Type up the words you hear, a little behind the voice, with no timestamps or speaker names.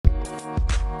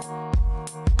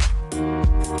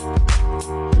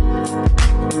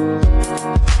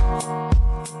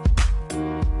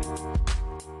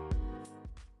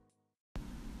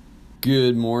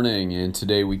Good morning, and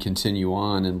today we continue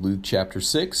on in Luke chapter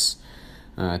 6.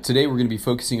 Today we're going to be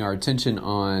focusing our attention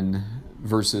on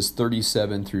verses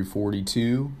 37 through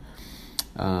 42.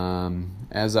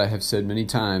 As I have said many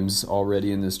times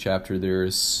already in this chapter, there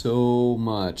is so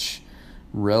much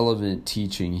relevant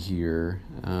teaching here.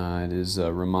 It is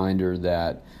a reminder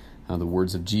that the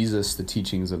words of Jesus, the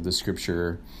teachings of the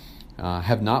Scripture,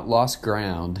 have not lost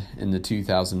ground in the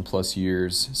 2,000 plus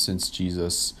years since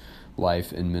Jesus'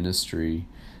 life and ministry.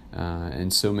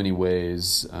 In so many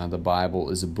ways, the Bible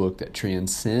is a book that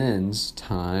transcends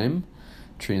time,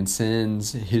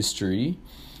 transcends history,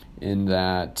 in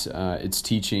that its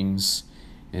teachings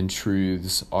and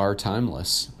truths are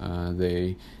timeless.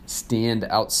 They stand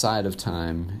outside of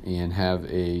time and have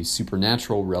a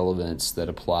supernatural relevance that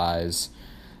applies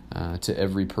to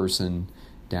every person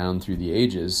down through the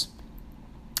ages.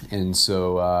 And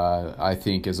so I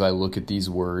think as I look at these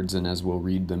words and as we'll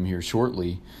read them here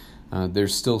shortly, they're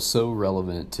still so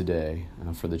relevant today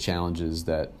for the challenges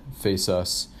that face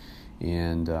us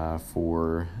and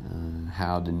for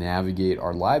how to navigate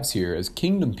our lives here as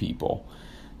kingdom people.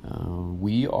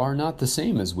 We are not the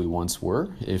same as we once were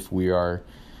if we are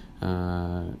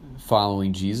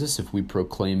following Jesus, if we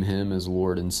proclaim Him as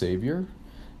Lord and Savior.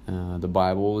 The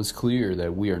Bible is clear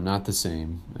that we are not the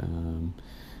same.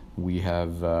 We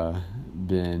have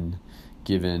been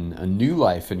given a new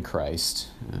life in Christ.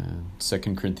 2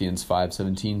 Corinthians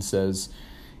 5:17 says,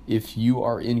 if you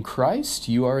are in Christ,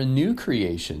 you are a new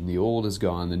creation. The old is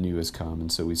gone, the new has come.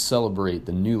 And so we celebrate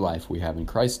the new life we have in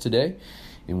Christ today,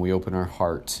 and we open our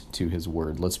heart to His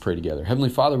Word. Let's pray together. Heavenly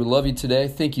Father, we love You today.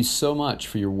 Thank You so much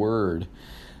for Your Word.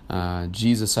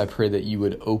 Jesus, I pray that You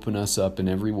would open us up in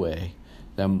every way,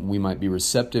 that we might be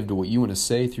receptive to what You want to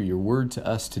say through Your Word to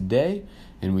us today,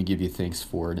 and we give You thanks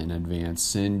for it in advance.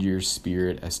 Send Your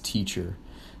Spirit as teacher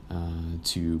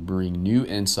to bring new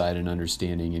insight and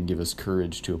understanding and give us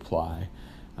courage to apply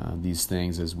these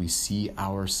things as we see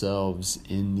ourselves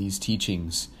in these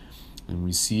teachings, and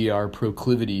we see our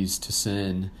proclivities to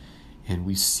sin, and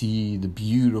we see the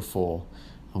beautiful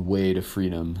way to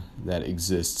freedom that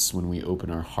exists when we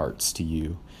open our hearts to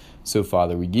You. So,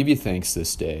 Father, we give You thanks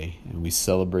this day, and we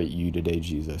celebrate You today,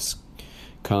 Jesus.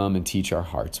 Come and teach our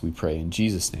hearts, we pray in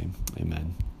Jesus' name.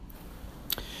 Amen.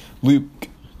 Luke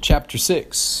chapter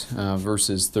 6,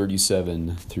 verses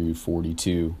 37 through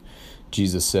 42.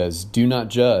 Jesus says, do not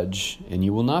judge, and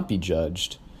you will not be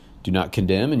judged. Do not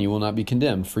condemn, and you will not be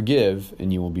condemned. Forgive,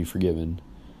 and you will be forgiven.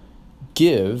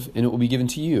 Give, and it will be given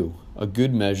to you. A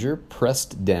good measure,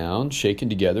 pressed down, shaken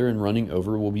together, and running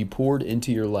over, will be poured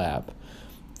into your lap.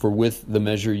 For with the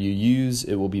measure you use,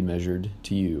 it will be measured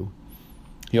to you.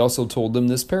 He also told them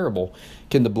this parable.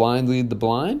 Can the blind lead the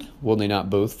blind? Will they not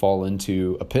both fall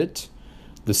into a pit?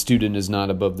 The student is not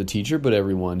above the teacher, but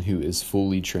everyone who is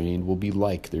fully trained will be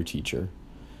like their teacher.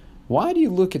 Why do you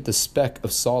look at the speck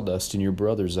of sawdust in your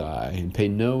brother's eye and pay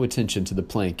no attention to the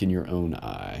plank in your own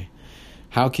eye?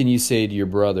 How can you say to your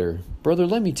brother, brother,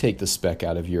 let me take the speck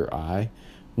out of your eye,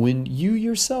 when you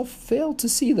yourself fail to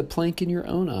see the plank in your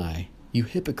own eye? You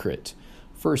hypocrite!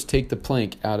 First take the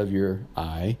plank out of your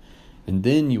eye, and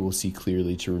then you will see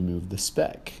clearly to remove the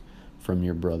speck from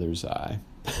your brother's eye.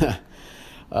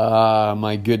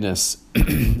 My goodness.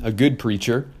 A good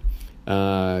preacher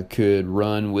could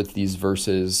run with these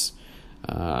verses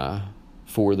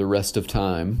for the rest of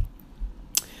time.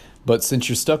 But since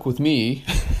you're stuck with me,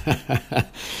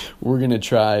 we're going to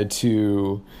try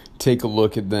to take a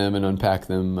look at them and unpack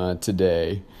them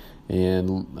today.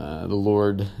 And the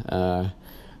Lord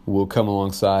will come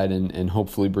alongside and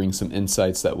hopefully bring some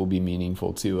insights that will be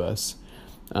meaningful to us.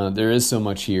 There is so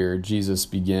much here. Jesus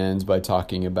begins by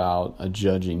talking about a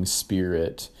judging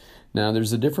spirit. Now,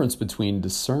 there's a difference between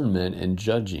discernment and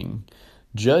judging.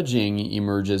 Judging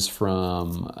emerges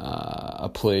from a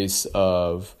place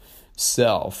of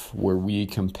self, where we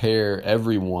compare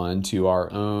everyone to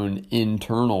our own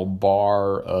internal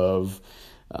bar of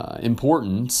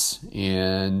importance,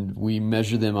 and we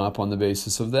measure them up on the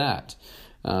basis of that.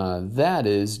 That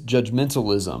is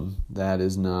judgmentalism. That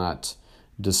is not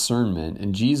discernment.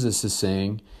 And Jesus is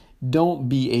saying, don't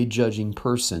be a judging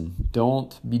person.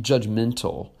 Don't be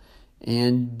judgmental.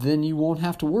 And then you won't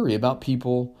have to worry about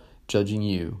people judging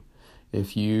you.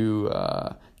 If you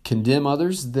condemn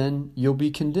others, then you'll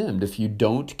be condemned. If you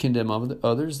don't condemn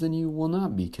others, then you will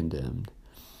not be condemned.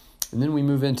 And then we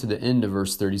move into the end of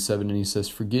verse 37, and he says,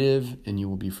 forgive, and you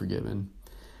will be forgiven.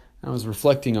 I was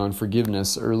reflecting on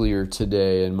forgiveness earlier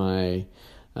today in my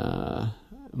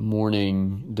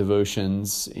morning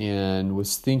devotions, and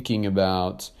was thinking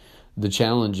about the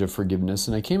challenge of forgiveness.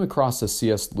 And I came across a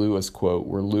C.S. Lewis quote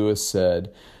where Lewis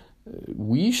said,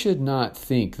 we should not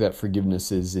think that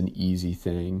forgiveness is an easy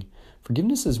thing.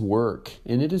 Forgiveness is work,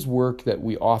 and it is work that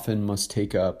we often must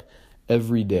take up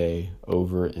every day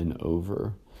over and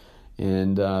over.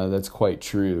 And that's quite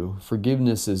true.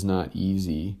 Forgiveness is not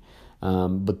easy,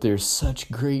 but there's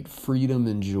such great freedom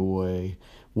and joy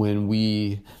when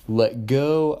we let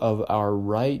go of our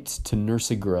right to nurse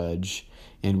a grudge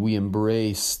and we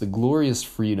embrace the glorious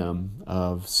freedom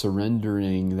of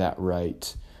surrendering that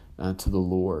right to the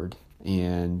Lord.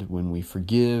 And when we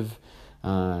forgive,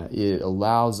 it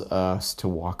allows us to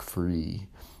walk free.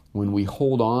 When we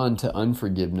hold on to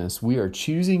unforgiveness, we are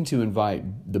choosing to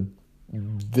invite the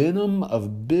venom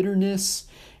of bitterness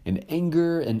and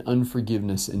anger and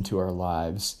unforgiveness into our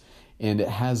lives. And it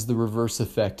has the reverse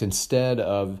effect. Instead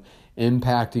of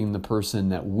impacting the person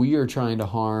that we are trying to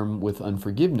harm with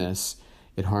unforgiveness,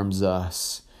 it harms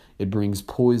us. It brings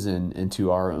poison into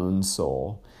our own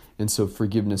soul. And so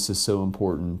forgiveness is so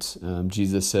important.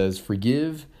 Jesus says,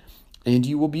 forgive and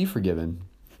you will be forgiven.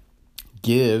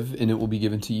 Give and it will be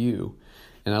given to you.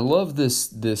 And I love this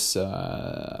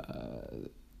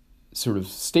sort of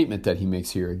statement that he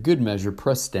makes here. A good measure,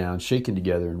 pressed down, shaken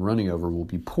together, and running over will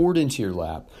be poured into your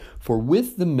lap. For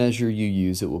with the measure you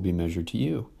use, it will be measured to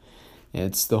you.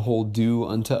 It's the whole do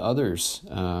unto others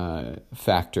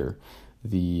factor.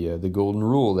 The golden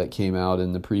rule that came out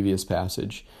in the previous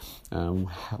passage.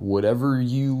 Whatever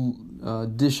you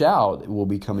dish out will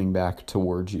be coming back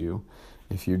towards you.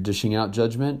 If you're dishing out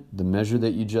judgment, the measure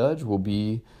that you judge will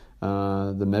be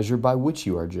the measure by which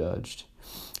you are judged.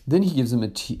 Then he gives them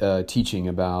a teaching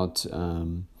about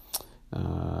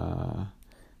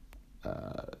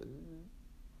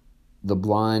the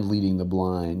blind leading the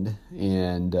blind.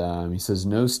 And he says,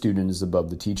 no student is above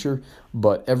the teacher,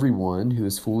 but everyone who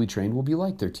is fully trained will be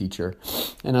like their teacher.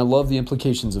 And I love the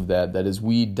implications of that as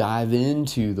we dive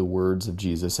into the words of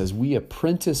Jesus, as we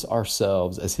apprentice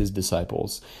ourselves as his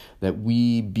disciples, that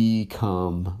we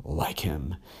become like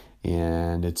him.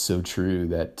 And it's so true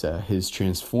that his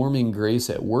transforming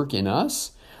grace at work in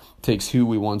us takes who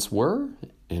we once were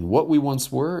and what we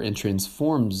once were and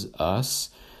transforms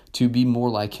us to be more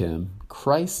like him.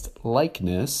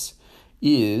 Christ-likeness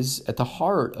is at the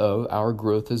heart of our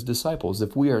growth as disciples.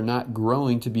 If we are not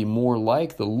growing to be more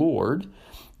like the Lord,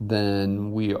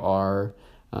 then we are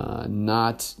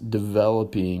not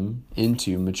developing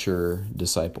into mature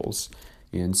disciples.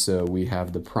 And so we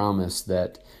have the promise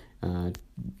that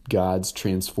God's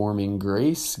transforming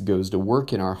grace goes to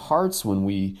work in our hearts when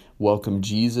we welcome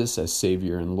Jesus as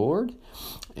Savior and Lord.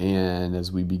 And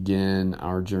as we begin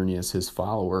our journey as his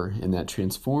follower, and that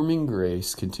transforming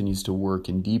grace continues to work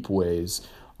in deep ways,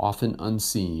 often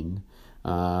unseen,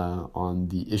 on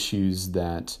the issues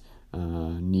that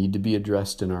need to be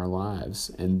addressed in our lives.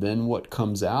 And then what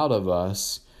comes out of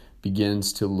us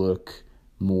begins to look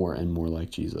more and more like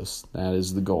Jesus. That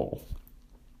is the goal.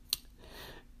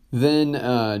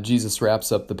 Then Jesus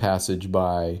wraps up the passage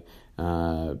by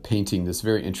painting this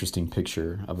very interesting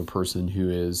picture of a person who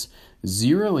is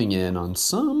zeroing in on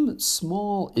some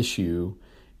small issue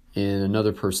in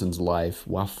another person's life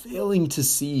while failing to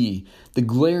see the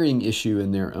glaring issue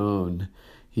in their own.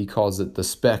 He calls it the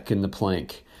speck in the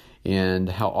plank. And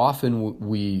how often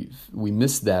we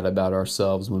miss that about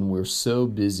ourselves when we're so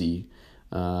busy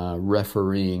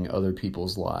refereeing other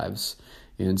people's lives.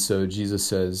 And so Jesus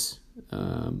says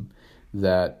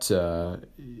that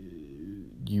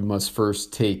you must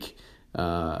first take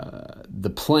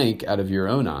the plank out of your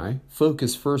own eye,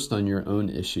 focus first on your own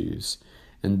issues,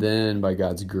 and then by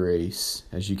God's grace,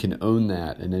 as you can own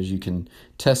that and as you can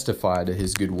testify to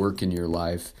his good work in your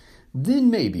life, then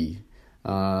maybe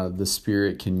the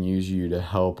Spirit can use you to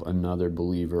help another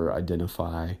believer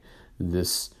identify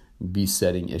this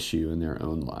besetting issue in their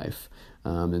own life.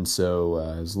 And so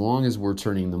as long as we're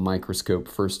turning the microscope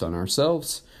first on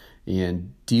ourselves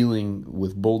and dealing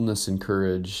with boldness and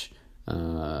courage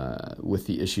with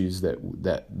the issues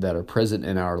that are present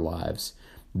in our lives,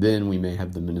 then we may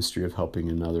have the ministry of helping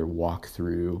another walk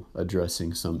through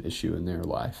addressing some issue in their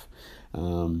life.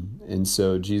 And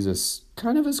so Jesus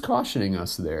kind of is cautioning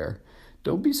us there.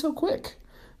 Don't be so quick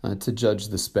to judge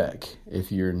the speck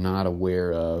if you're not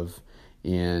aware of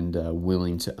and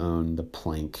willing to own the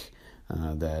plank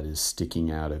that is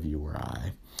sticking out of your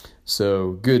eye.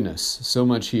 So goodness, so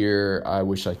much here. I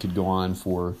wish I could go on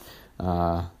for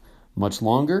much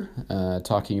longer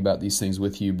talking about these things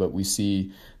with you, but we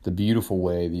see the beautiful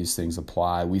way these things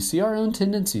apply. We see our own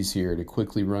tendencies here to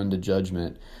quickly run to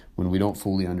judgment when we don't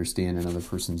fully understand another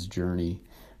person's journey,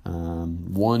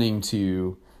 wanting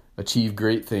to achieve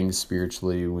great things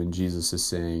spiritually when Jesus is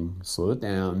saying, slow it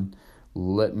down,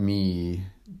 let me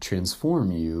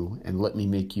transform you and let me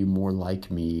make you more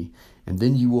like me. And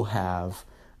then you will have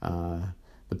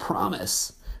the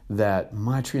promise that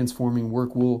my transforming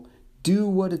work will do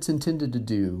what it's intended to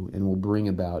do and will bring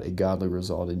about a godly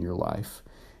result in your life.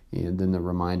 And then the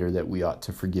reminder that we ought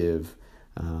to forgive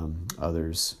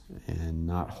others and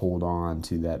not hold on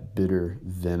to that bitter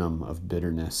venom of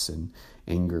bitterness and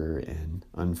anger and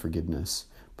unforgiveness,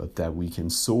 but that we can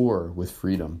soar with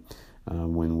freedom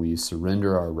when we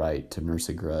surrender our right to nurse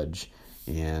a grudge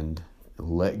and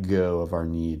let go of our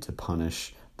need to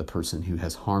punish the person who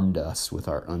has harmed us with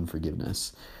our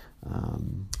unforgiveness.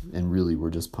 And really,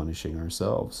 we're just punishing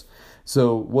ourselves.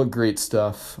 So what great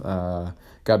stuff.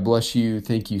 God bless you.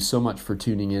 Thank you so much for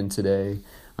tuning in today.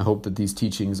 I hope that these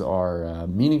teachings are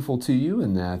meaningful to you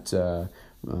and that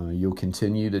you'll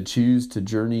continue to choose to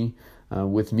journey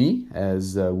with me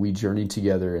as we journey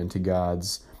together into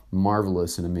God's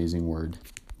marvelous and amazing word.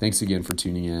 Thanks again for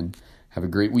tuning in. Have a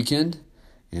great weekend,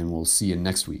 and we'll see you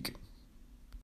next week.